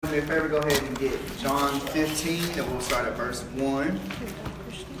me a favor, go ahead and get John 15, and we'll start at verse 1.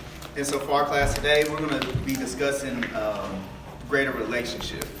 And so for our class today, we're going to be discussing greater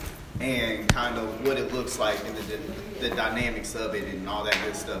relationship and kind of what it looks like and the dynamics of it and all that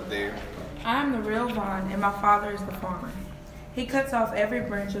good stuff there. I am the real vine, and my Father is the farmer. He cuts off every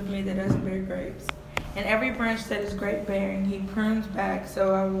branch of me that doesn't bear grapes, and every branch that is grape bearing he prunes back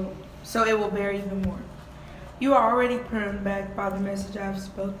so it will bear even more. You are already pruned back by the message I have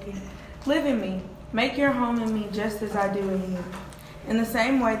spoken. Live in me. Make your home in me just as I do in you. In the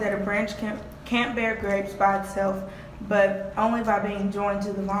same way that a branch can't bear grapes by itself, but only by being joined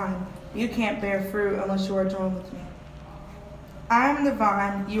to the vine, you can't bear fruit unless you are joined with me. I am the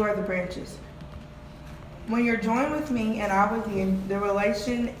vine, you are the branches. When you're joined with me and I with you, the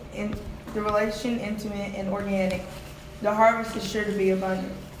relation intimate and organic, the harvest is sure to be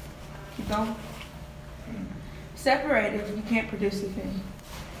abundant. Keep going. Separated, you can't produce a thing.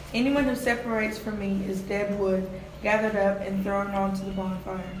 Anyone who separates from me is dead wood, gathered up and thrown onto the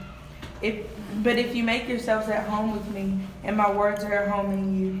bonfire. But if you make yourselves at home with me, and my words are at home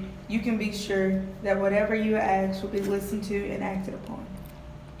in you, you can be sure that whatever you ask will be listened to and acted upon.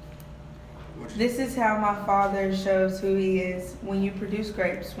 This is how my Father shows who he is when you produce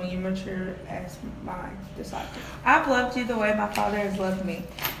grapes, when you mature as my disciples. I've loved you the way my Father has loved me.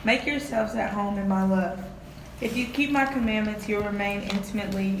 Make yourselves at home in my love. If you keep my commandments, you'll remain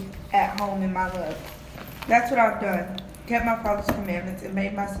intimately at home in my love. That's what I've done, kept my Father's commandments and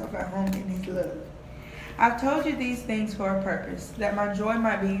made myself at home in his love. I've told you these things for a purpose, that my joy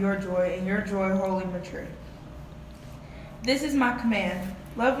might be your joy and your joy wholly mature. This is my command.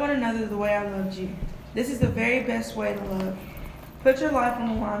 Love one another the way I loved you. This is the very best way to love. Put your life on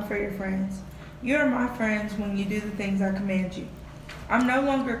the line for your friends. You are my friends when you do the things I command you. I'm no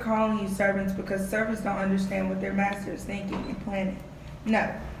longer calling you servants because servants don't understand what their master is thinking and planning.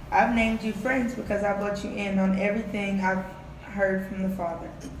 No, I've named you friends because I've let you in on everything I've heard from the Father.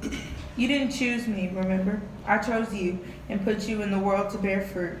 You didn't choose me, remember? I chose you and put you in the world to bear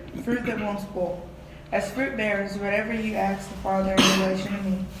fruit, fruit that won't spoil. As fruit bearers, whatever you ask the Father in relation to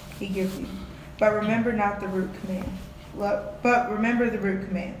me, he gives you. But remember not the root command. Remember the root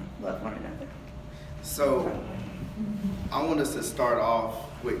command. Love one another. So, I want us to start off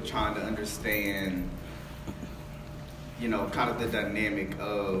with trying to understand, kind of the dynamic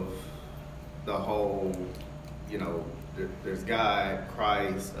of the whole, there's God,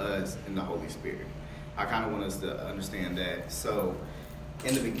 Christ, us, and the Holy Spirit. I kind of want us to understand that. So,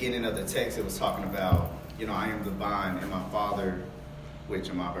 in the beginning of the text, it was talking about, I am the vine and my Father, which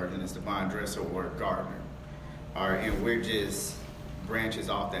in my version is the vine dresser or gardener. All right, and we're just branches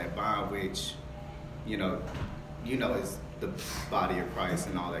off that vine, which, is the body of Christ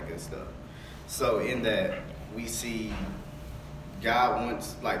and all that good stuff. So in that, we see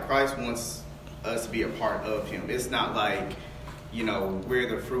Christ wants us to be a part of him. It's not like, we're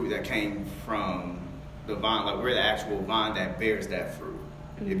the fruit that came from the vine, like we're the actual vine that bears that fruit.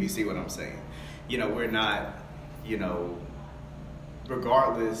 If you see what I'm saying. We're not,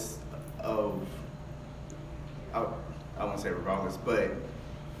 regardless of, I won't say regardless, but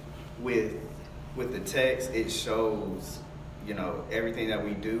with the text, it shows, everything that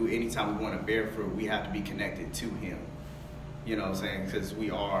we do, anytime we want to bear fruit, we have to be connected to him. You know what I'm saying? Because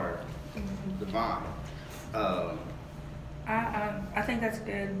we are the vine. I think that's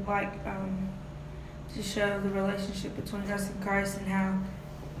good, to show the relationship between us and Christ and how,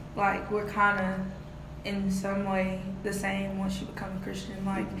 we're kind of in some way the same once you become a Christian.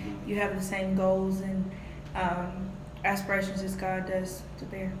 You have the same goals and aspirations as God does to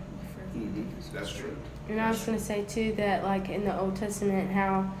bear fruit. Mm-hmm. That's true. And I was going to say, too, that, in the Old Testament,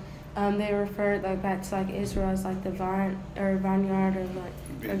 how they refer, back to, Israel as, the vine, or vineyard,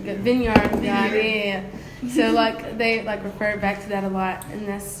 or, vineyard of God, yeah. So, they, refer back to that a lot, and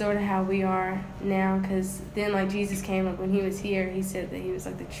that's sort of how we are now, because then, Jesus came, when he was here, he said that he was,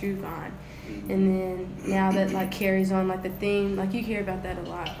 the true vine. And then, now that, carries on, the theme, you hear about that a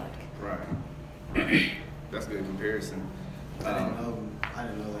lot, Right. That's a good comparison. I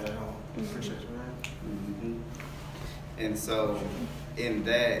didn't know that at all. Appreciate you, man. Mm-hmm. And so, in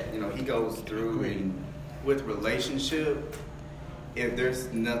that, he goes through and with relationship, if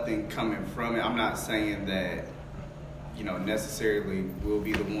there's nothing coming from it, I'm not saying that, necessarily we'll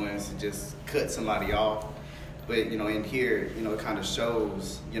be the ones to just cut somebody off. But, in here, it kind of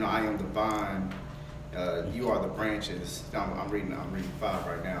shows, I am the vine, you are the branches. I'm reading 5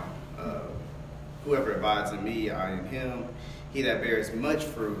 right now. Whoever abides in me, I in him. He that bears much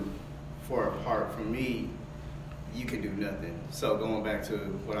fruit, for apart from me, you can do nothing. So going back to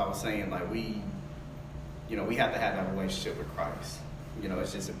what I was saying, we have to have that relationship with Christ. You know,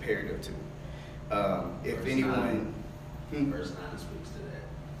 it's just imperative to. If Verse anyone, Verse 9 speaks to that.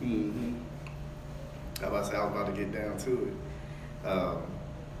 mm-hmm. I was about to get down to it.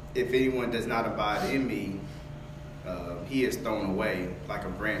 If anyone does not abide in me, he is thrown away like a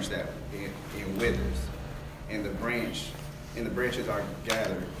branch that in withers, and the branches are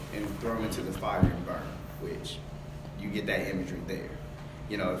gathered and thrown into the fire and burned. Which you get that imagery there.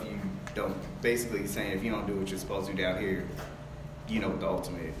 You know, if you don't, basically saying if you don't do what you're supposed to do down here, you know what the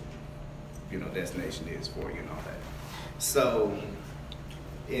ultimate, destination is for you and all that. So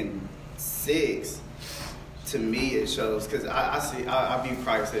in 6, to me it shows, because I view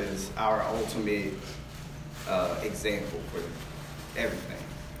Christ as our ultimate example for everything,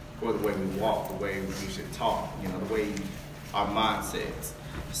 for the way we walk, the way we should talk, the way our mindsets.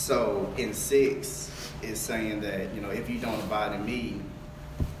 So in 6 is saying that, if you don't abide in me,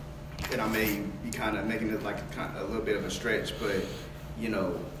 and I may be kind of making it like a little bit of a stretch, but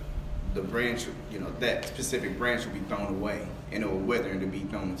the branch, that specific branch will be thrown away and it will wither and to be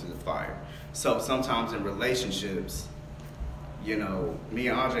thrown into the fire. So sometimes in relationships, me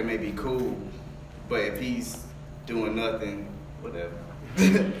and Andre may be cool, but if he's doing nothing, whatever.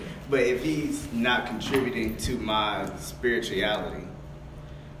 But if he's not contributing to my spirituality,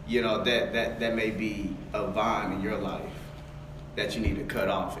 that may be a vine in your life that you need to cut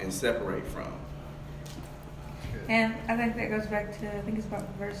off and separate from. And I think that goes back to, I think it's about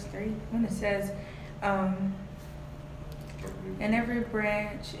verse 3, when it says, and every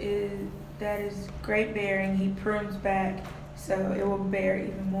branch that is great bearing, he prunes back so it will bear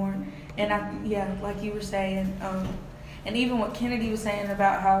even more. And like you were saying, and even what Kennedy was saying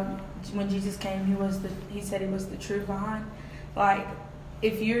about how when Jesus came, he said he was the true vine. Like,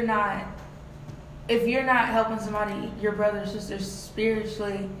 if you're not helping somebody, your brother or sister,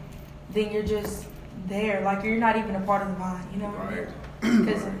 spiritually, then you're just there. Like, you're not even a part of the vine, Right.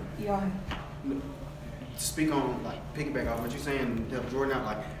 Because To speak on, like, piggyback off what you're saying, help Jordan out,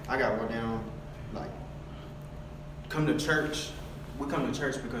 like, I got wrote down, like, come to church. We come to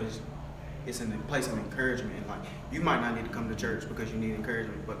church because it's in a place of encouragement. And, like, you might not need to come to church because you need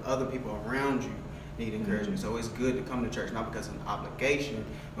encouragement, but other people around you need encouragement. So it's good to come to church, not because of an obligation,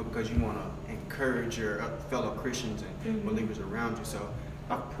 but because you want to encourage your fellow Christians and believers around you. So,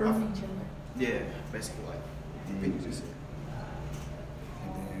 pruning each other. yeah, basically, like Vinny just said.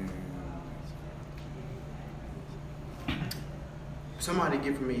 Somebody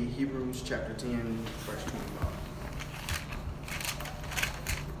give me Hebrews chapter 10, verse 25.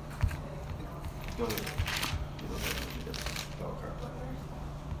 Go ahead.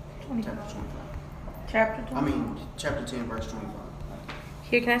 25. Chapter 25. Chapter 10, verse 25.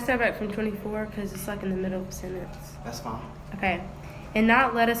 Here, can I start back from 24? Because it's like in the middle of a sentence. That's fine. Okay. And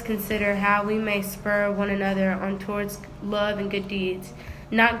not let us consider how we may spur one another on towards love and good deeds,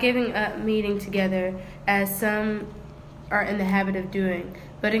 not giving up meeting together as some are in the habit of doing,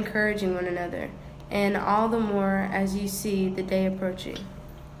 but encouraging one another, and all the more as you see the day approaching.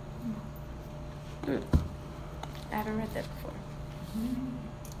 I haven't read that before.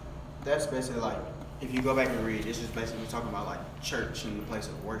 That's basically like, if you go back and read, it's just basically talking about like church and the place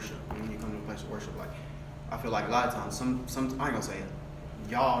of worship. When you come to a place of worship, like, I feel like a lot of times, some I ain't gonna say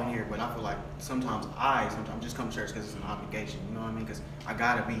y'all in here, but I feel like sometimes just come to church because it's an obligation. You know what I mean? Because I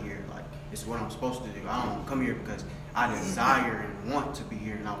gotta be here. Like, it's what I'm supposed to do. I don't come here because I desire and want to be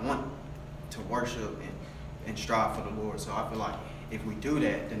here, and I want to worship and strive for the Lord. So I feel like if we do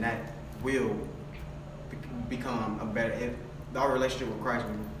that, then that will become a better. If our relationship with Christ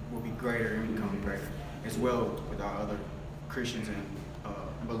will be greater and become greater, as well with our other Christians and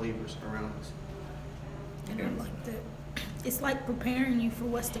believers around us. And I like that. It's like preparing you for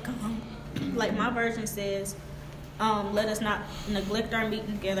what's to come. Like my version says, let us not neglect our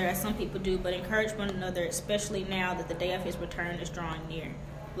meeting together as some people do, but encourage one another, especially now that the day of his return is drawing near.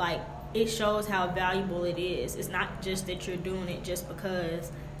 Like, it shows how valuable it is. It's not just that you're doing it just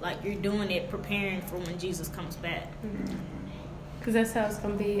because, like, you're doing it preparing for when Jesus comes back. Because that's how it's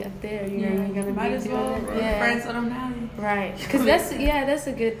going to be up there. You're going to might be as doing well it. Yeah. friends with them now. Right. Because that's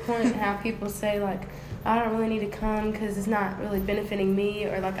a good point, how people say, like, I don't really need to come because it's not really benefiting me,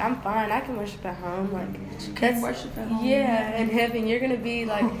 or like, I'm fine, I can worship at home. Like, that's worship at home. Yeah, in heaven you're gonna be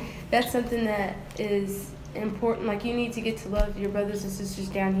like, that's something that is important. Like, you need to get to love your brothers and sisters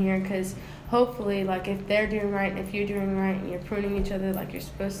down here, because hopefully, like, if they're doing right and if you're doing right and you're pruning each other like you're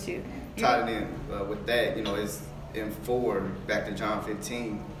supposed to. Tied it in with that, it's in 4, back to John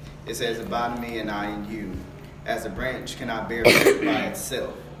 15. It says, "Abide in me and I in you, as a branch cannot bear fruit by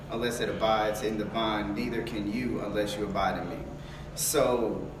itself. Unless it abides in the vine, neither can you unless you abide in me."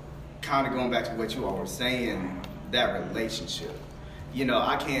 So, kind of going back to what you all were saying, that relationship.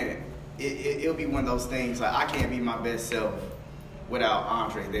 I can't. It'll be one of those things like I can't be my best self without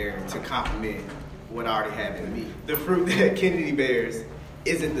Andre there to complement what I already have in me. The fruit that Kennedy bears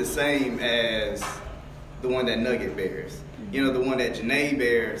isn't the same as the one that Nugget bears. The one that Janae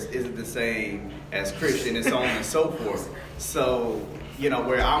bears isn't the same as Christian, and so on and so forth. So,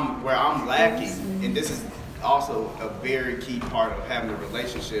 where I'm lacking, and this is also a very key part of having a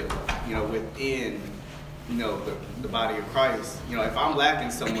relationship, within, the body of Christ. If I'm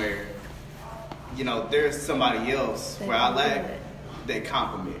lacking somewhere, there's somebody else where I lack that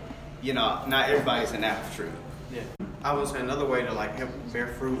compliment. Not everybody's an apple tree. Yeah. I would say another way to like help bear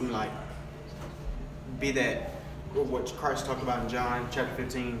fruit and like be that, what Christ talked about in John chapter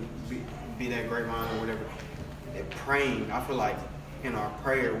 15, be that grapevine or whatever. And praying, I feel like in our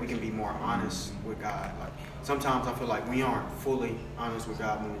prayer we can be more honest with God. Like sometimes I feel like we aren't fully honest with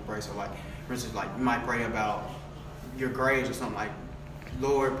God when we pray. So like, for instance, like you might pray about your grades or something like,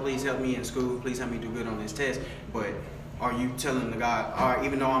 Lord, please help me in school. Please help me do good on this test. But are you telling the God, all right,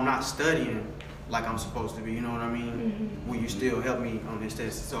 even though I'm not studying like I'm supposed to be, you know what I mean? Will you still help me on this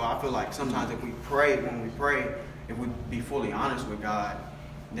test? So I feel like sometimes when we pray, if we be fully honest with God,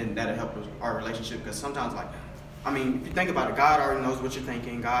 then that'll help our relationship. Because sometimes, if you think about it, God already knows what you're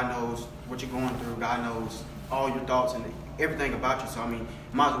thinking. God knows what you're going through. God knows all your thoughts and everything about you. So,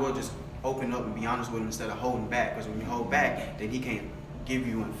 might as well just open up and be honest with him instead of holding back. Because when you hold back, then he can't give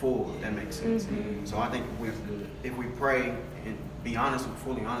you in full, if that makes sense. So I think if we pray and be honest and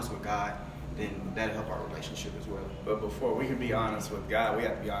fully honest with God, then that'll help our relationship as well. But before we can be honest with God, we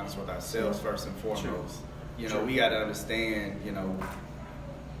have to be honest with ourselves first and foremost. True. We got to understand,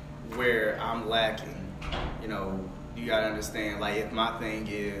 where I'm lacking. You got to understand, like, if my thing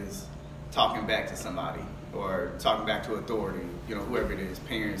is talking back to somebody or talking back to authority, whoever it is,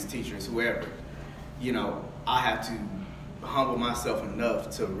 parents, teachers, whoever, I have to humble myself enough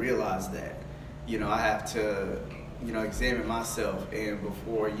to realize that. I have to, examine myself, and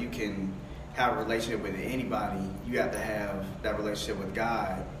before you can have a relationship with anybody, you have to have that relationship with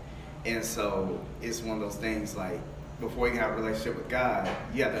God. And so it's one of those things like, before you can have a relationship with God,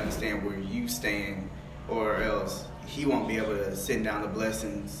 you have to understand where you stand, or else he won't be able to send down the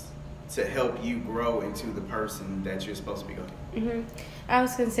blessings to help you grow into the person that you're supposed to be going. I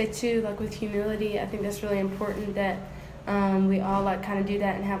was going to say too, like with humility, I think that's really important that we all like kind of do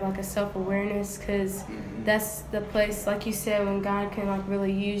that and have like a self-awareness, because that's the place, like you said, when God can like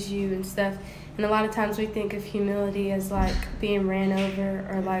really use you and stuff. And a lot of times we think of humility as like being ran over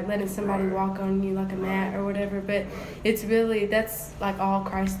or like letting somebody walk on you like a mat or whatever, but it's really, that's like all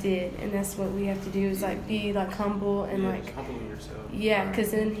Christ did, and that's what we have to do is like be like humble and like humbling yourself. Yeah,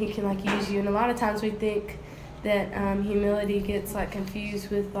 because then he can like use you. And a lot of times we think that humility gets like confused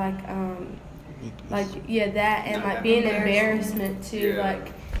with that and like being embarrassment to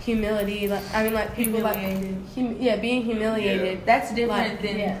like humility, like people being humiliated. That's different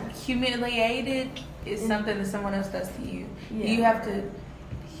than humiliated is something that someone else does to you. You have to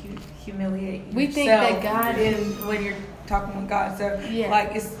humiliate yourself. We think that God when you're talking with God, so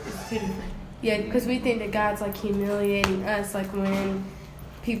like it's two different. Yeah, because we think that God's like humiliating us, like when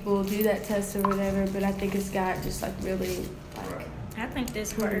people do that to us or whatever. But I think it's God just like really like. I think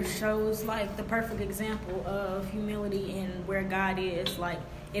this verse shows like the perfect example of humility and where God is. Like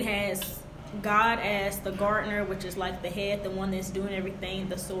it has God as the gardener, which is like the head, the one that's doing everything,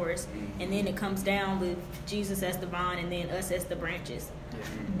 the source, and then it comes down with Jesus as the vine and then us as the branches.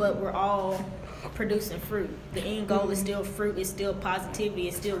 But we're all producing fruit. The end goal is still fruit, it's still positivity,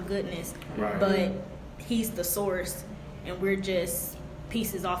 it's still goodness. Right. But he's the source and we're just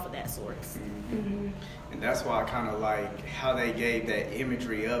pieces off of that source. And that's why I kind of like how they gave that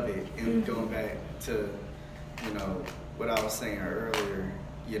imagery of it. And going back to, what I was saying earlier,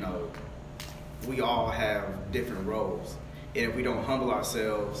 we all have different roles. And if we don't humble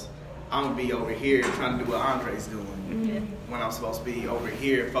ourselves, I'm going to be over here trying to do what Andre's doing when I'm supposed to be over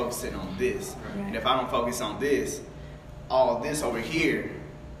here focusing on this. Right. And if I don't focus on this, all this over here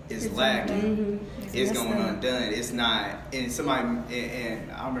is lacking. It's going undone. It's not. And somebody, and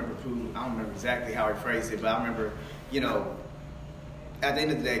I don't remember exactly how he phrased it, but I remember, at the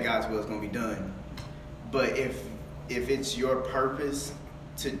end of the day, God's will is going to be done. But if it's your purpose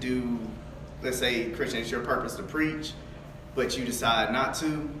to do, let's say, Christian, it's your purpose to preach, but you decide not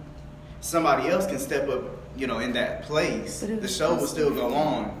to, somebody else can step up, in that place. The show will still go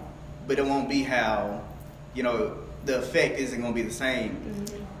on, but it won't be how, the effect isn't going to be the same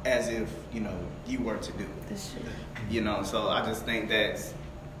as if, you were to do it. So I just think that's,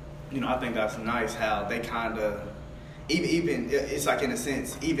 I think that's nice how they kind of, even it's like in a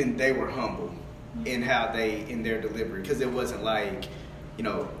sense, even they were humble in how in their delivery, because it wasn't like,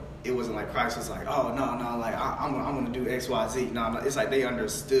 it wasn't like Christ was like, oh no, like I'm gonna do X, Y, Z. No, it's like they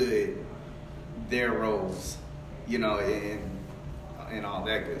understood their roles, and all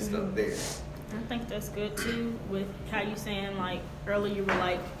that good stuff there. I think that's good too, with how you saying, like earlier you were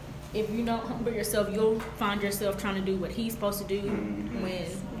like, if you don't humble yourself, you'll find yourself trying to do what he's supposed to do when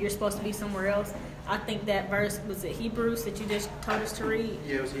you're supposed to be somewhere else. I think that verse, was it Hebrews that you just told us to read?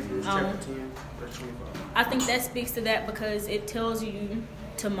 Yeah, it was Hebrews chapter 10, verse 25. I think that speaks to that because it tells you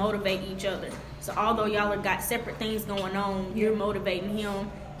to motivate each other. So although y'all have got separate things going on, you're motivating him,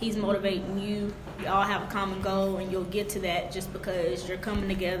 he's motivating you. You all have a common goal, and you'll get to that just because you're coming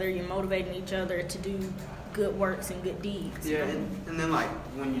together, you're motivating each other to do good works and good deeds. Yeah, and then like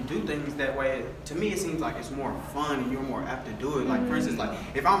when you do things that way, to me it seems like it's more fun and you're more apt to do it. Like for instance, like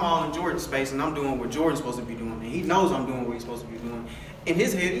if I'm all in Jordan's space and I'm doing what Jordan's supposed to be doing, and he knows I'm doing what he's supposed to be doing, in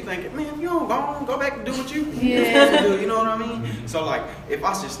his head he's thinking, man, you don't go back and do what you're supposed to do. You know what I mean? So like if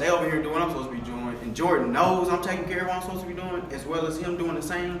I just stay over here doing what I'm supposed to be doing, and Jordan knows I'm taking care of what I'm supposed to be doing, as well as him doing the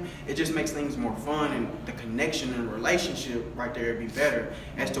same, it just makes things more fun, and the connection and relationship right there would be better,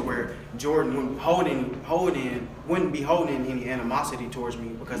 as to where Jordan wouldn't be holding any animosity towards me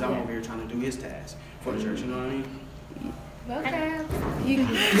because I'm over here trying to do his task for the church. You know what I mean? Okay.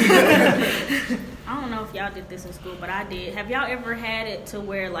 I don't know if y'all did this in school, but I did. Have y'all ever had it to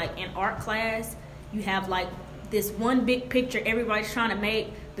where, like, in art class, you have, like, this one big picture everybody's trying to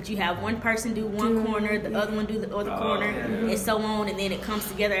make, but you have one person do one corner, the other one do the other corner, and so on, and then it comes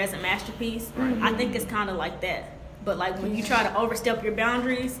together as a masterpiece? I think it's kind of like that. But, like, when you try to overstep your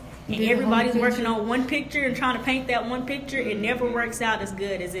boundaries and everybody's working on one picture and trying to paint that one picture, it never works out as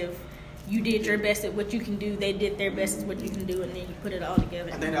good as if you did your best at what you can do, they did their best at what you can do, and then you put it all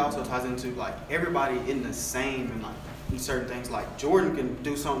together. I think that also ties into like everybody in the same, and like in certain things, like Jordan can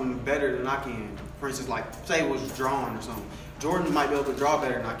do something better than I can. For instance, like say it was drawing or something. Jordan might be able to draw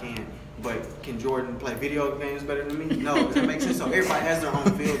better than I can, but can Jordan play video games better than me? No, does that make sense? So everybody has their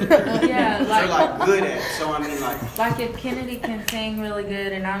own field that they're like good at. So I mean, like if Kennedy can sing really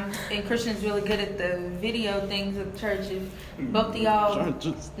good and Christian's really good at the video things of church, if both of y'all,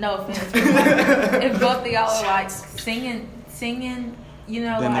 no offense, if both of y'all are like singing, then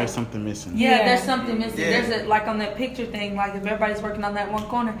like, there's something missing. Yeah, there's something missing. Yeah. There's like on that picture thing, like if everybody's working on that one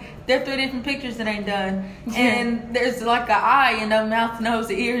corner, there are 3 different pictures that ain't done, and there's like an eye and a mouth, nose,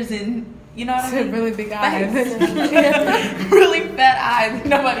 ears, and you know what I mean? A really big eye. Really fat eye.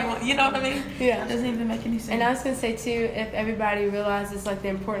 Nobody wants. You know what I mean? Yeah. It doesn't even make any sense. And I was going to say, too, if everybody realizes, like, the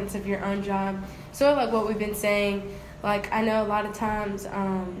importance of your own job, sort of like what we've been saying, like, I know a lot of times,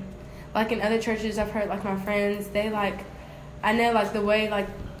 like, in other churches, I've heard, like, my friends, they, like, I know, like, the way, like,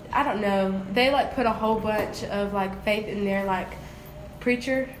 I don't know, they, like, put a whole bunch of, like, faith in their, like,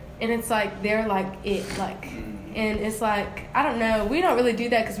 preacher, and it's, like, they're, like, it, like... And it's like, I don't know, we don't really do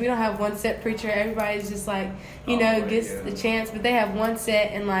that because we don't have one set preacher. Everybody's just like, gets the chance, but they have one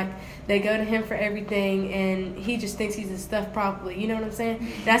set, and like they go to him for everything, and he just thinks he's his stuff properly. You know what I'm saying?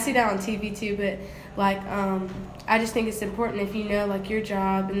 And I see that on TV too, but like I just think it's important if you know like your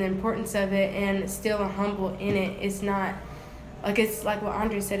job and the importance of it, and still are humble in it. It's not like, it's like what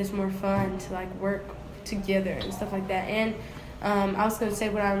Andre said, it's more fun to like work together and stuff like that. And I was going to say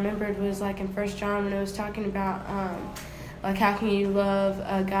what I remembered was like in 1 John when I was talking about like how can you love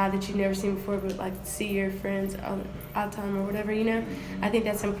a God that you've never seen before, but like see your friends all the time or whatever, I think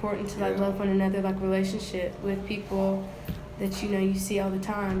that's important to like love one another, like relationship with people that you see all the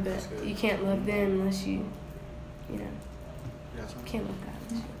time, but you can't love them unless you can't love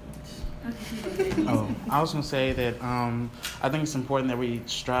God. I was going to say that I think it's important that we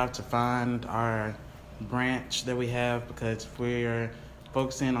strive to find our branch that we have, because if we're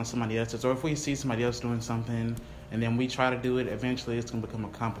focusing on somebody else's, or if we see somebody else doing something and then we try to do it, eventually it's going to become a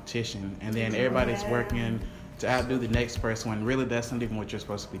competition, and then everybody's working to outdo the next person when really that's not even what you're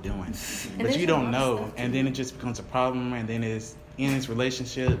supposed to be doing. But you don't know, and then it just becomes a problem, and then it's in its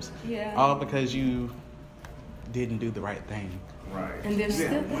relationships, all because you didn't do the right thing. Right. And there's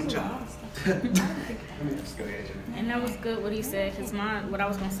still one job. And that was good what he said, because what I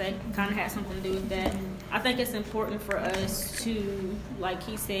was going to say kind of had something to do with that. I think it's important for us to, like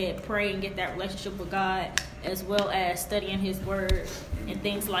he said, pray and get that relationship with God, as well as studying his word and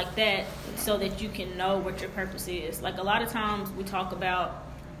things like that, so that you can know what your purpose is. Like a lot of times we talk about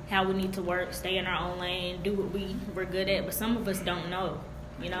how we need to work, stay in our own lane, do what we're good at, but some of us don't know.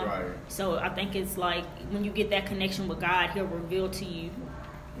 Right. So I think it's like when you get that connection with God, he'll reveal to you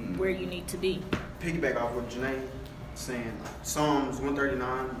where you need to be. Piggyback off what Janae saying, Psalms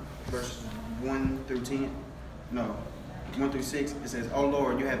 139 verses 1 through 6, it says, "O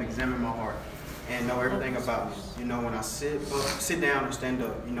Lord, you have examined my heart and know everything about me. You know, when I sit down or stand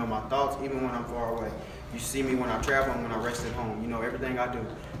up, you know my thoughts, even when I'm far away. You see me when I travel and when I rest at home. You know everything I do.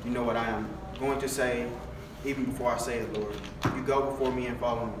 You know what I am going to say, even before I say it, Lord. You go before me and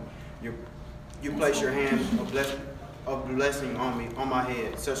follow me. You place your hand of blessing on me, on my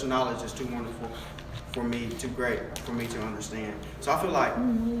head. Such knowledge is too wonderful for me, too great for me to understand. So I feel like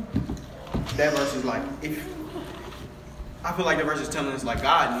that verse is like, I feel like the verse is telling us like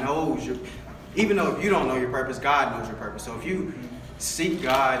God knows even though if you don't know your purpose, God knows your purpose. So if you seek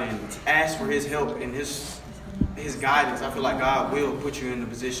God and ask for His help and His guidance, I feel like God will put you in the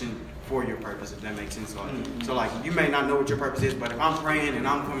position for your purpose, if that makes sense. So like you may not know what your purpose is, but if I'm praying and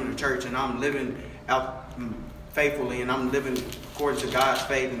I'm coming to church and I'm living out faithfully and I'm living according to God's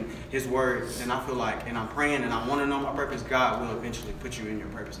faith and His word, then I feel like, and I'm praying and I want to know my purpose, God will eventually put you in your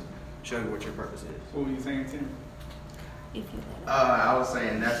purpose and show you what your purpose is. What were you saying, Tim? I was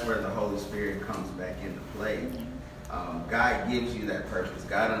saying that's where the Holy Spirit comes back into play. God gives you that purpose.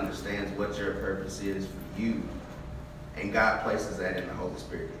 God understands what your purpose is for you. And God places that in the Holy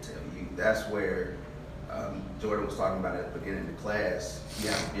Spirit to tell you. That's where Jordan was talking about at the beginning of the class. You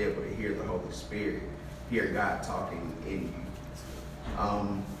have to be able to hear the Holy Spirit, hear God talking in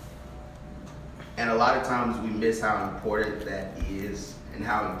you. And a lot of times we miss how important that is and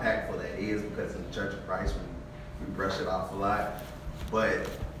how impactful that is because in the Church of Christ we brush it off a lot. But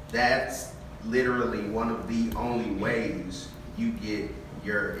that's literally one of the only ways you get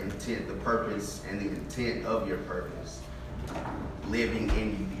your intent, the purpose and the intent of your purpose living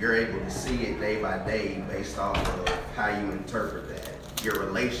in you. You're able to see it day by day based off of how you interpret that, your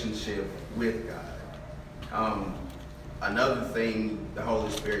relationship with God. Another thing the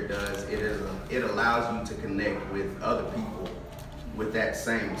Holy Spirit does, it allows you to connect with other people with that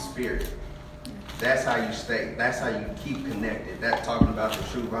same spirit. That's how you stay. That's how you keep connected. That's talking about the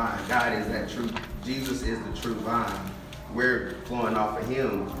true vine. God is that true. Jesus is the true vine. We're flowing off of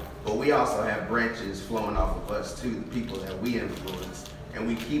Him, but we also have branches flowing off of us too, the people that we influence, and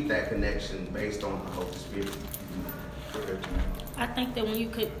we keep that connection based on the Holy Spirit. I think that when you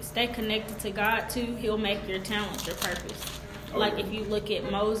could stay connected to God too, He'll make your talent your purpose. Like if you look at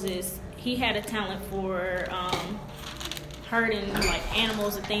Moses, he had a talent for herding like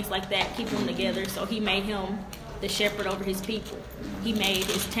animals and things like that, keeping them together. So He made him the shepherd over his people. He made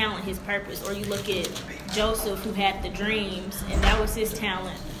his talent his purpose. Or you look at Joseph, who had the dreams, and that was his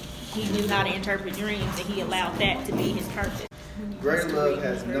talent. He knew how to interpret dreams, and he allowed that to be his purpose. Greater love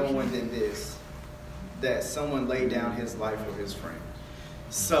has no one than this, that someone laid down his life for his friend.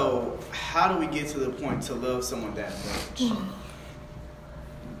 So how do we get to the point to love someone that much?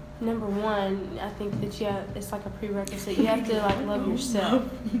 Number one, I think that it's like a prerequisite. You have to like love yourself,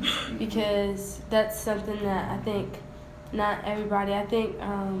 because that's something that I think not everybody. I think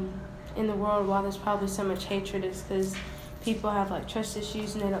in the world, while there's probably so much hatred, is because people have like trust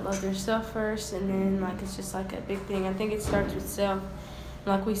issues and they don't love themselves first, and then like it's just like a big thing. I think it starts with self.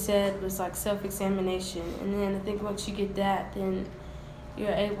 Like we said, was like self-examination, and then I think once you get that, then you're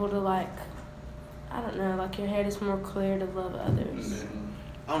able to like, I don't know, like your head is more clear to love others. Mm-hmm.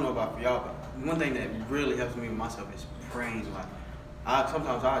 I don't know about y'all, but one thing that really helps me with myself is praying. Like,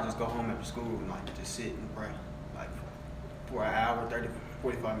 sometimes I just go home after school and like just sit and pray, like for an hour, 30,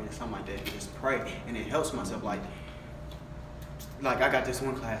 45 minutes, something like that, and just pray, and it helps myself. Like I got this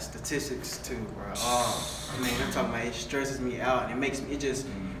one class, statistics too, bro. Oh man, I'm talking about it stresses me out, and it just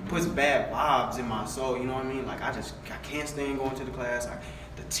puts bad vibes in my soul. You know what I mean? Like I can't stand going to the class.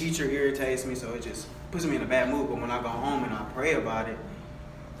 The teacher irritates me, so it just puts me in a bad mood. But when I go home and I pray about it,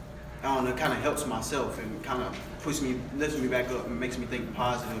 I don't know, it kind of helps myself and kind of lifts me back up and makes me think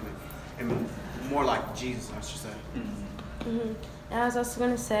positive and more like Jesus, I should say. Mm-hmm. And I was also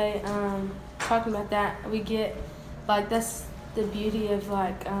going to say, talking about that, we get, like, that's the beauty of,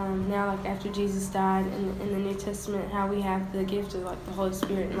 like, now, like, after Jesus died in the New Testament, how we have the gift of, like, the Holy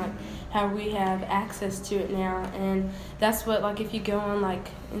Spirit and, like, how we have access to it now. And that's what, like, if you go on,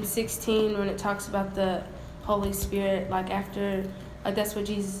 like, in 16, when it talks about the Holy Spirit, like, after... Like, that's what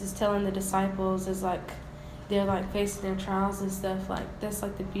Jesus is telling the disciples is, like, they're, like, facing their trials and stuff. Like, that's,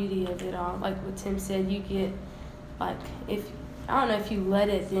 like, the beauty of it all. Like what Tim said, you get, like, I don't know if you let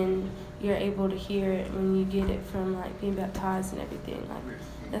it, then you're able to hear it when you get it from, like, being baptized and everything. Like,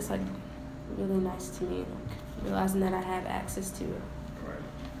 that's, like, really nice to me, like, realizing that I have access to it. Right.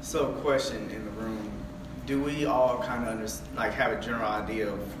 So, question in the room. Do we all kind of, have a general idea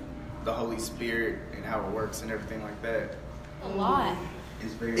of the Holy Spirit and how it works and everything like that? A lot.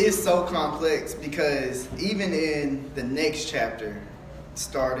 It's so complex because even in the next chapter,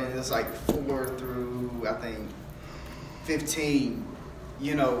 starting, it's like 4 through, I think, 15,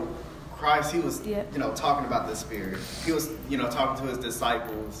 Christ, he was, Yep. talking about the Spirit. He was, talking to his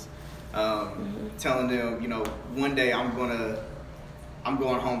disciples, telling them, one day I'm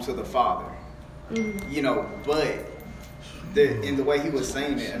going home to the Father. But in the way he was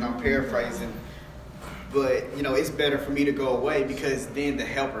saying it, and I'm paraphrasing, but, it's better for me to go away because then the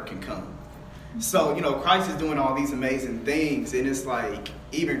helper can come. So, Christ is doing all these amazing things, and it's like,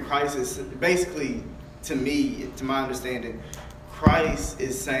 even Christ is basically, to me, to my understanding, Christ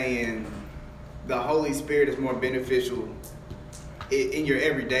is saying the Holy Spirit is more beneficial in your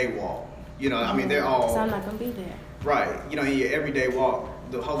everyday walk. They're all... Because I'm not going to be there. Right. In your everyday walk,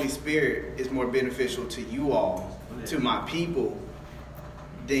 the Holy Spirit is more beneficial to you all, to my people,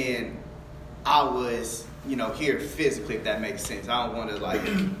 than I was, here physically, if that makes sense. I don't want to,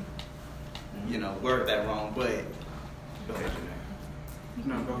 word that wrong, but go ahead, Janae.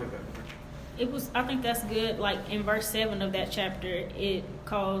 No, go ahead, baby. I think that's good. Like in verse 7 of that chapter, it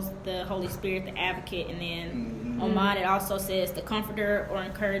calls the Holy Spirit the advocate, and then on mine it also says the comforter or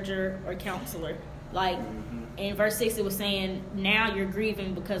encourager or counselor. Like in verse 6 it was saying, now you're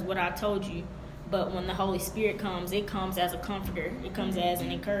grieving because what I told you, but when the Holy Spirit comes, it comes as a comforter, it comes as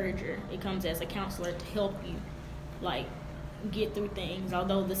an encourager, it comes as a counselor to help you like get through things,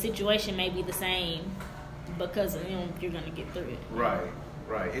 although the situation may be the same, because of him you're going to get through it.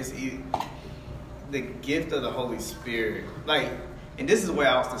 Right. It's the gift of the Holy Spirit, and this is where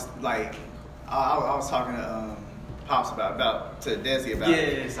I was just I was talking to Pops about to Desi about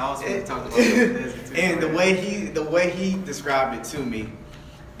yes, I was going to talk about Desi too. And the way he described it to me,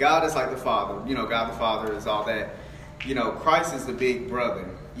 God is like the Father, God the Father is all that, Christ is the big brother,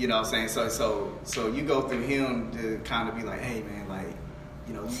 what I'm saying, so you go through him to kind of be like, hey man,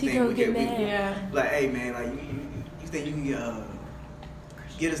 you think we can, hey man, you think you can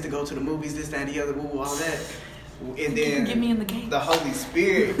get us to go to the movies, this, that, and the other, all that. And then get me in the game. The Holy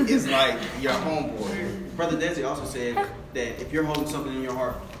Spirit is like your homeboy. Brother Desi also said that if you're holding something in your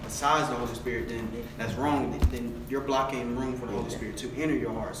heart besides the Holy Spirit, then that's wrong. Then you're blocking room for the Holy Spirit to enter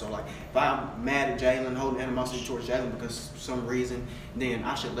your heart. So if I'm mad at Jalen, holding animosity towards Jalen because for some reason, then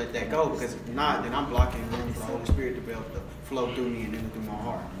I should let that go. Because if not, then I'm blocking room for the Holy Spirit to be able to flow through me and enter through my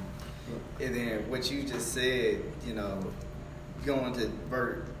heart. And then what you just said, going to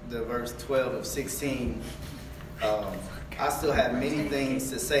verse 12 of 16, I still have many things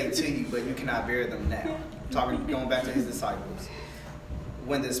to say to you, but you cannot bear them now. Going back to his disciples.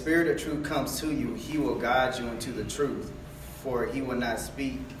 When the Spirit of truth comes to you, he will guide you into the truth, for he will not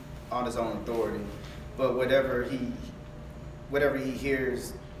speak on his own authority, but whatever he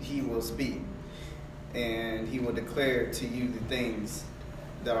hears, he will speak, and he will declare to you the things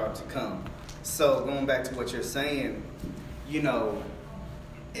that are to come. So going back to what you're saying, in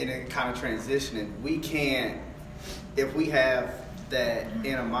a kind of transitioning, we can't, if we have that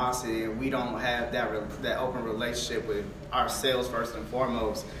animosity and we don't have that open relationship with ourselves first and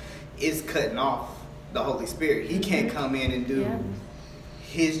foremost, it's cutting off the Holy Spirit. He can't come in and do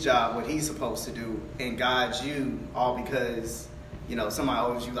his job, what he's supposed to do, and guide you all because somebody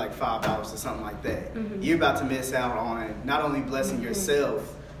owes you like $5 or something like that. You're about to miss out on not only blessing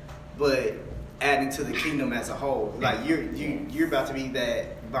yourself, but adding to the kingdom as a whole. Like you're about to be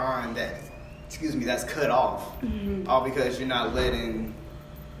that vine that's cut off, all because you're not letting,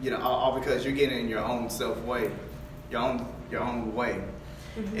 all because you're getting in your own way, your own way,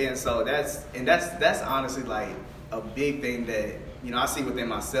 and so that's honestly like a big thing that I see within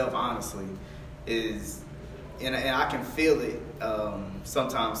myself. Honestly, is and I can feel it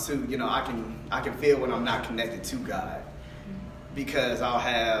sometimes too. I can feel when I'm not connected to God, because I'll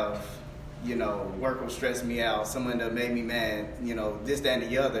have work will stress me out, someone that made me mad, this, that, and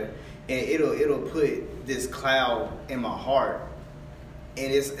the other. And it'll put this cloud in my heart,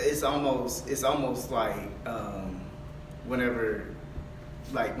 and it's almost like whenever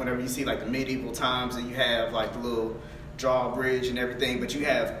you see like the medieval times and you have like the little drawbridge and everything, but you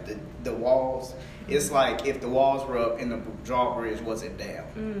have the walls. It's like if the walls were up and the drawbridge wasn't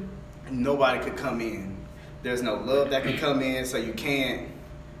down, nobody could come in. There's no love that can come in, so you can't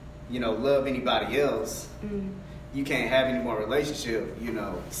love anybody else. You can't have any more relationship,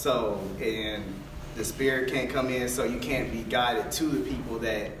 so, and the Spirit can't come in, so you can't be guided to the people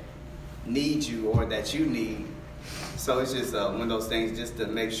that need you or that you need. So it's just one of those things, just to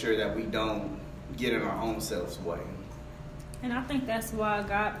make sure that we don't get in our own selves' way. And I think that's why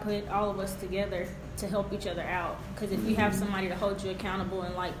God put all of us together to help each other out. Because if you have somebody to hold you accountable,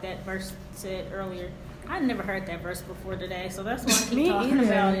 and like that verse said earlier, I never heard that verse before today, so that's why I keep talking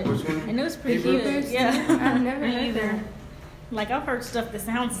about it. And it was pretty good. Yeah, I've never heard that. Like I've heard stuff that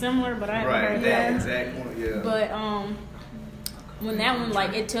sounds similar, but I haven't heard that. Exactly. Yeah. But when that one,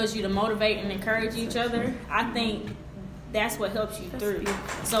 like, it tells you to motivate and encourage each other, I think that's what helps you through.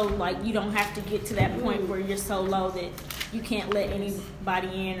 So, like, you don't have to get to that point where you're so low that you can't let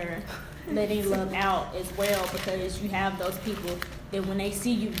anybody in or let any love out as well, because you have those people that when they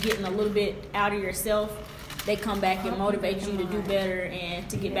see you getting a little bit out of yourself, they come back and motivate you to do better and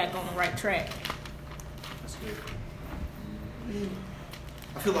to get back on the right track. That's good.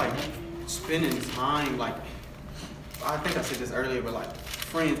 I feel like spending time, like, I think I said this earlier, but like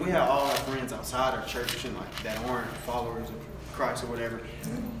friends, we have all our friends outside our church and like that aren't followers of Christ or whatever.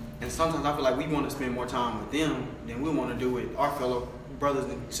 And sometimes I feel like we want to spend more time with them than we want to do with our fellow brothers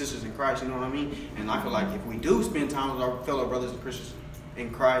and sisters in Christ, you know what I mean? And I feel like if we do spend time with our fellow brothers and Christians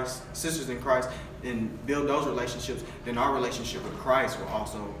in Christ, sisters in Christ, and build those relationships, then our relationship with Christ will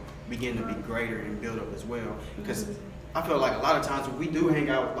also begin to be greater and build up as well. Because I feel like a lot of times when we do hang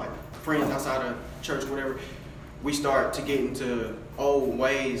out with like friends outside of church, whatever, we start to get into old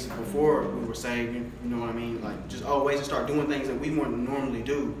ways before we were saved, you know what I mean? Like just old ways to start doing things that we wouldn't normally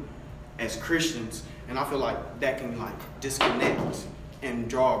do as Christians. And I feel like that can like disconnect and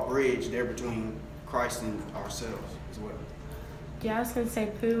draw a bridge there between Christ and ourselves as well. Yeah, I was gonna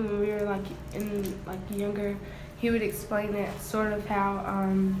say, Pooh, when we were like younger, he would explain it sort of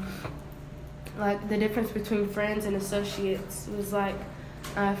how like the difference between friends and associates was like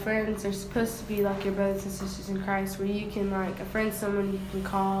friends are supposed to be like your brothers and sisters in Christ, where you can like a friend's someone you can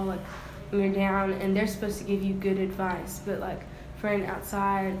call like when you're down, and they're supposed to give you good advice, but like friend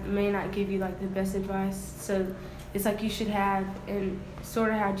outside may not give you like the best advice. So it's like you should have, and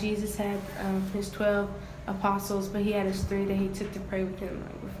sort of how Jesus had his 12 apostles, but he had his 3 that he took to pray with him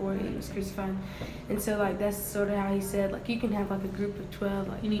like before he was crucified. And so like that's sort of how he said like you can have like a group of 12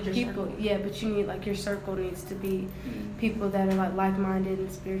 like you need your people circle. Yeah, but you need like your circle needs to be people that are like like-minded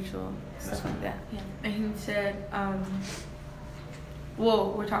and spiritual, stuff like that. Yeah. And he said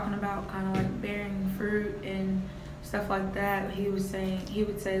well, we're talking about kind of like bearing fruit and stuff like that. He would say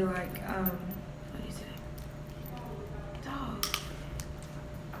like what do you say? Dog.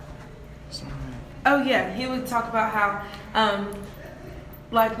 Oh yeah, he would talk about how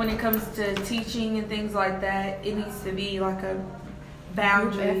like when it comes to teaching and things like that, it needs to be like a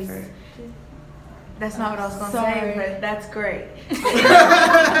boundaries. That's not what I was going to say, but that's great.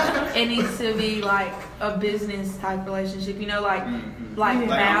 It needs to be like a business type relationship, you know, like Like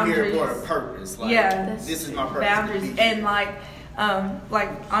boundaries. I'm here for a purpose. Like, Yeah. this is my purpose. Boundaries. And like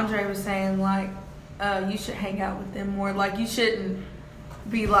Andre was saying, like you should hang out with them more. Like you shouldn't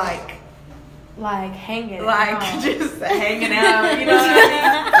be like hanging out. Just hanging out, you know what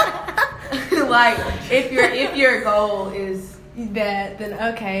I mean? Like if your goal is that,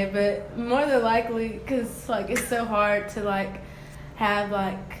 then okay, but more than likely, because like it's so hard to like have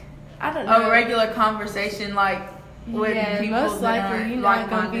like I don't know a regular conversation like with people most that likely are you're not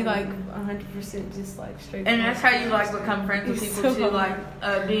gonna be like-minded. like 100% just like straight. And that's how you like become friends with It's people so too, like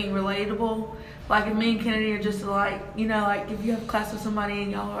being relatable. Like if me and Kennedy are just like, you know, like if you have class with somebody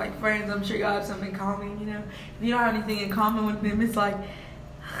and y'all are like friends, I'm sure y'all have something in common, you know. If you don't have anything in common with them, it's like,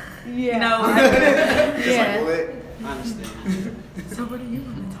 you know, like, yeah. Like, I understand. so what do you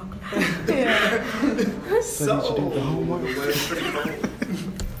want to talk about? Yeah.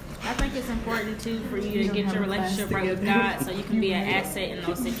 I think it's important too for you to get your relationship right with God, so you can be an asset in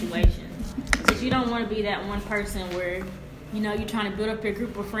those situations. Because you don't want to be that one person where, you know, you're trying to build up your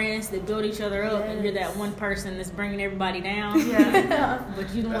group of friends that build each other up, and you're that one person that's bringing everybody down. Yeah.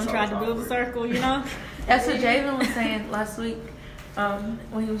 But you don't want to try to build a circle, you know? That's what Javen was saying last week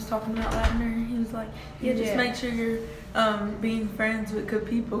when he was talking about Lavender. He was like, yeah, just make sure you're being friends with good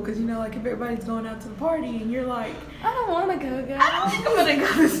people, because, you know, like if everybody's going out to the party and you're like, I don't want to go, guys. I don't think I'm going to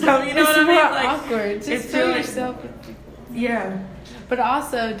go to stuff, you know what I mean? More Like, awkward. Just it's throw really- yourself with people. Yeah. But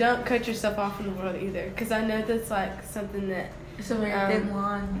also, don't cut yourself off from the world either, because I know that's like something that. It's a very thin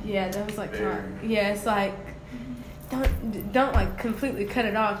line. Yeah, that was like Very. it's like don't like completely cut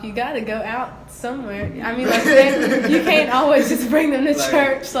it off. You got to go out somewhere. I mean, like you can't always just bring them to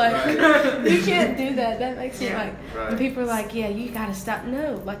church. Like you can't do that. That makes me like when people are like, yeah, you got to stop.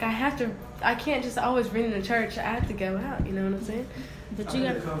 No, like I can't just always bring them to church. I have to go out. You know what I'm saying? But you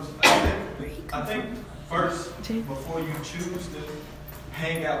got I think first, before you choose to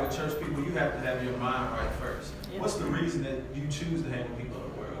hang out with church people, you have to have your mind right first. Yep. What's the reason that you choose to hang with people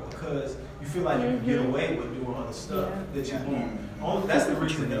of the world? Because you feel like you can get away with doing other stuff that you want. That's the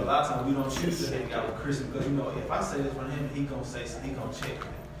reason that a lot of times we don't choose to hang out with Christians, because you know if I say this for him, he gonna say he gonna check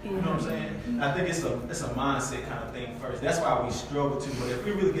me. You know what I'm saying? I think it's a mindset kind of thing first. That's why we struggle too. But if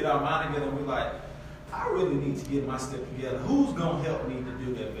we really get our mind together and we're like, I really need to get my step together. Who's gonna help me to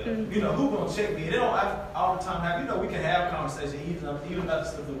do that better? You know, who's gonna check me? They don't all the time have. You know, we can have conversations even about the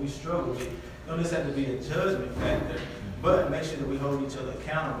stuff that we struggle with. Don't just have to be a judgment factor, but make sure that we hold each other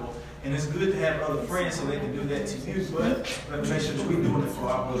accountable. And it's good to have other friends so they can do that to you, but make sure that we're doing it for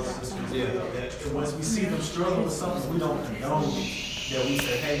our brothers and sisters as well. That once we see them struggle with something, we don't condone it. That we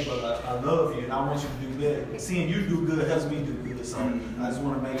say, hey, brother, I love you and I want you to do better. Seeing you do good helps me do good. So I just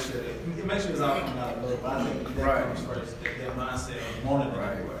want to make sure it's all coming out of love. I think that comes first, that mindset of wanting to do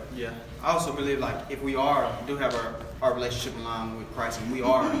right. Yeah. I also believe like if we do have our relationship in line with Christ and we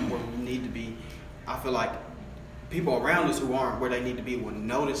are where we need to be, I feel like people around us who aren't where they need to be will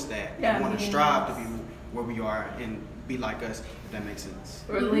notice that and want to strive to be where we are and be like us, if that makes sense.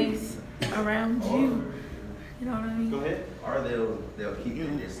 Or at least around you. You know what I mean? Go ahead. Or they'll keep you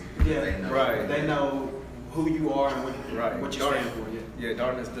distance. Yeah, They know. Right. They know who you are and what you stand for. Yeah,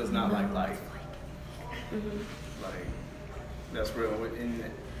 darkness does not like light. Like, that's real. And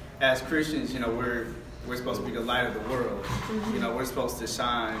as Christians, you know, we're supposed to be the light of the world. You know, we're supposed to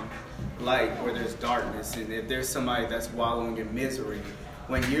shine light where there's darkness. And if there's somebody that's wallowing in misery,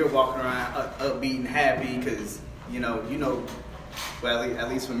 when you're walking around upbeat and happy, because you know, well, at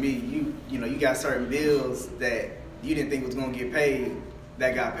least for me, you know, you got certain bills that you didn't think was gonna get paid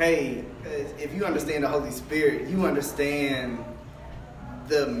that got paid. If you understand the Holy Spirit, you understand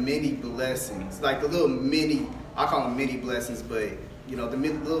the many blessings, like the little mini, I call them mini blessings, but you know, the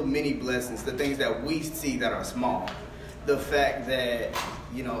little mini blessings, the things that we see that are small. The fact that,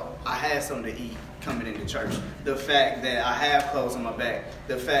 you know, I had something to eat coming into church. The fact that I have clothes on my back.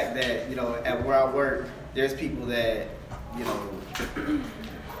 The fact that, you know, at where I work, there's people that, you know,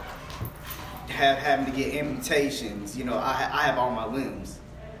 having to get amputations. You know, I have all my limbs.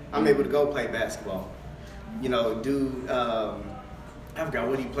 I'm able to go play basketball. You know, I forgot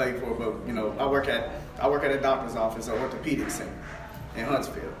what he played for, but you know, I work at a doctor's office, or orthopedic center in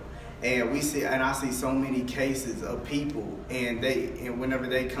Huntsville, and I see so many cases of people, and whenever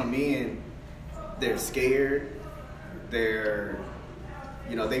they come in, they're scared. They're,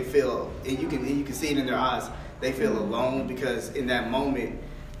 you know, they feel, and you can see it in their eyes. They feel alone because in that moment,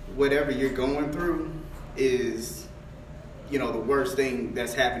 whatever you're going through is, you know, the worst thing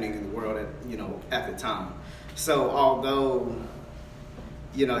that's happening in the world at the time. So although,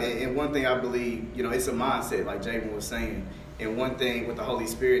 you know, and one thing I believe, you know, it's a mindset, like Javen was saying, and one thing with the Holy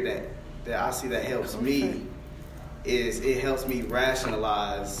Spirit that I see that helps me is it helps me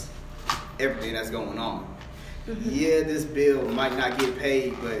rationalize everything that's going on. Yeah, this bill might not get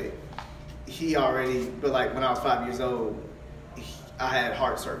paid, but like when I was 5 years old, I had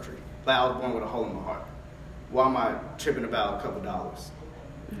heart surgery. Like I was born with a hole in my heart. Why am I tripping about a couple dollars?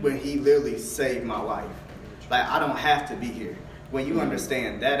 When he literally saved my life. Like I don't have to be here. When you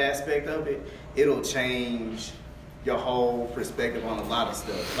understand that aspect of it, it'll change your whole perspective on a lot of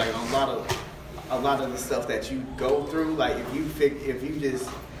stuff. Like on a lot of the stuff that you go through. Like if you just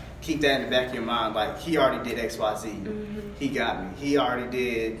keep that in the back of your mind, like he already did X, Y, Z. He got me. He already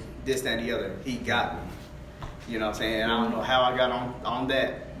did this, that, and the other. He got me. You know what I'm saying? And I don't know how I got on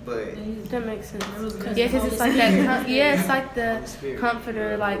that, but that makes sense. Yeah, because it's like that. It's like the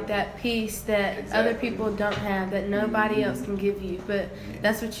comforter, like that peace that other people don't have, that nobody else can give you. But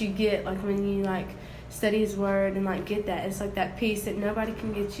that's what you get, like when you like study His Word and like get that. It's like that peace that nobody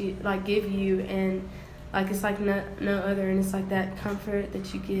can give you, and like it's like no other. And it's like that comfort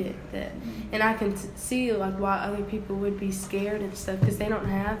that you get. That, and I can see like why other people would be scared and stuff because they don't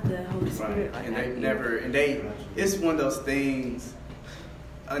have the Holy Spirit. Right. And it's one of those things.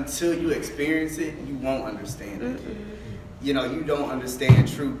 Until you experience it, you won't understand it. You know, you don't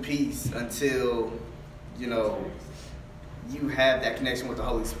understand true peace until, you know, you have that connection with the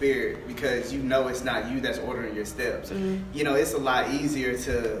Holy Spirit, because you know it's not you that's ordering your steps. You know, it's a lot easier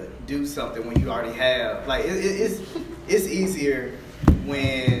to do something when you already have, like, it's easier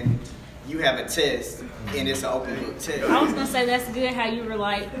when you have a test and it's an open book test. I was gonna say that's good how you were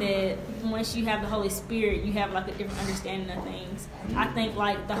like that. Once you have the Holy Spirit, you have like a different understanding of things. I think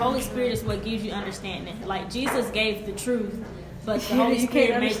like the Holy Spirit is what gives you understanding. Like Jesus gave the truth, but the Holy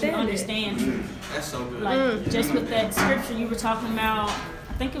Spirit makes you understand truth. That's so good. Like just with that scripture you were talking about,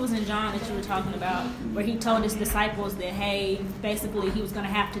 I think it was in John that you were talking about, where he told his disciples that, hey, basically he was gonna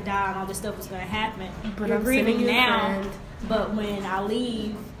have to die and all this stuff was gonna happen. But you're I'm grieving now, friend. but when I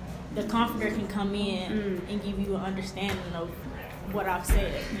leave, the Comforter can come in and give you an understanding of what I've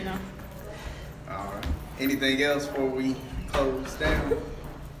said, you know? All right. Anything else before we close down?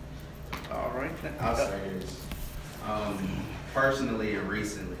 All right. I'll say this. Personally and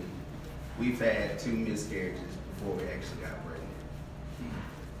recently, we've had 2 miscarriages before we actually got pregnant.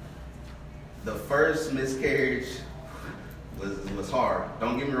 The first miscarriage was hard.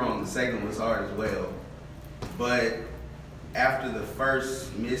 Don't get me wrong, the second was hard as well. But after the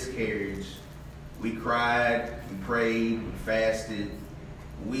first miscarriage, we cried, we prayed, we fasted.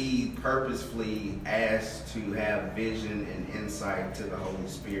 We purposefully asked to have vision and insight to the Holy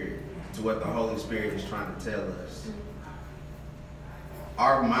Spirit, to what the Holy Spirit is trying to tell us.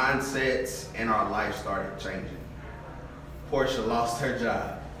 Our mindsets and our life started changing. Portia lost her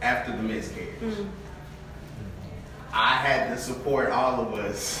job after the miscarriage. I had to support all of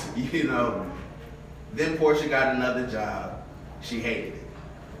us, you know. Then Portia got another job. She hated it.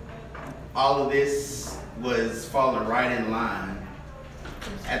 All of this was falling right in line.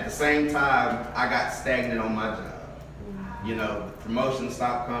 At the same time, I got stagnant on my job. You know, promotions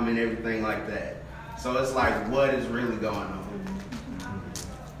stopped coming, everything like that. So it's like, what is really going on?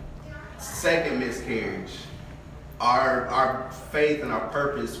 Second miscarriage. Our faith and our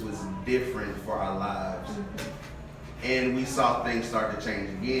purpose was different for our lives. And we saw things start to change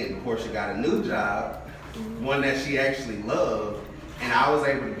again. Portia got a new job, one that she actually loved, and I was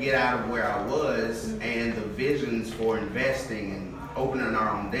able to get out of where I was, and the visions for investing and opening our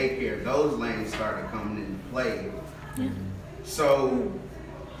own daycare, those lanes started coming into play. So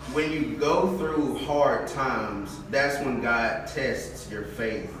when you go through hard times, that's when God tests your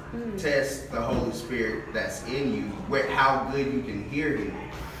faith, tests the Holy Spirit that's in you, how good you can hear Him.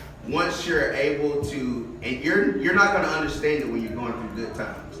 Once you're able to, and you're not going to understand it when you're going through good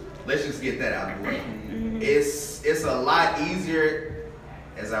times. Let's just get that out of the way. It's a lot easier,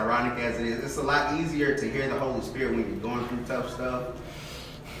 as ironic as it is, it's a lot easier to hear the Holy Spirit when you're going through tough stuff,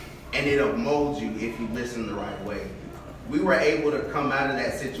 and it'll mold you if you listen the right way. We were able to come out of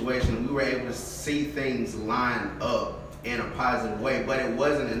that situation. We were able to see things line up in a positive way, but it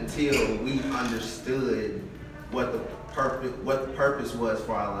wasn't until we understood what the purpose was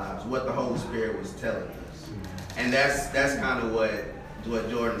for our lives, what the Holy Spirit was telling us. And that's kind of what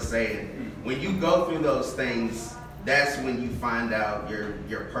Jordan's saying. When you go through those things, that's when you find out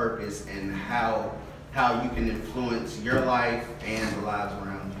your purpose and how you can influence your life and the lives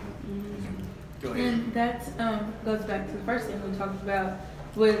around you. Go ahead. And that goes back to the first thing we talked about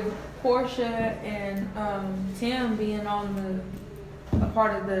with Portia and Tim being on a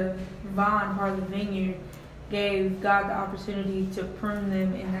part of the vine, part of the vineyard, gave God the opportunity to prune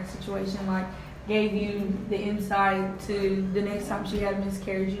them in that situation, like gave you the insight to the next time she had a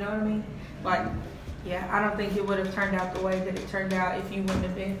miscarriage, you know what I mean? Like, yeah, I don't think it would have turned out the way that it turned out if you wouldn't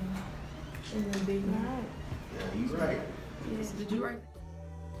have been in the big one. Yeah, you're right. Yes. Did you write?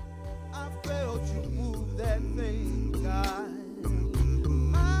 I felt you move that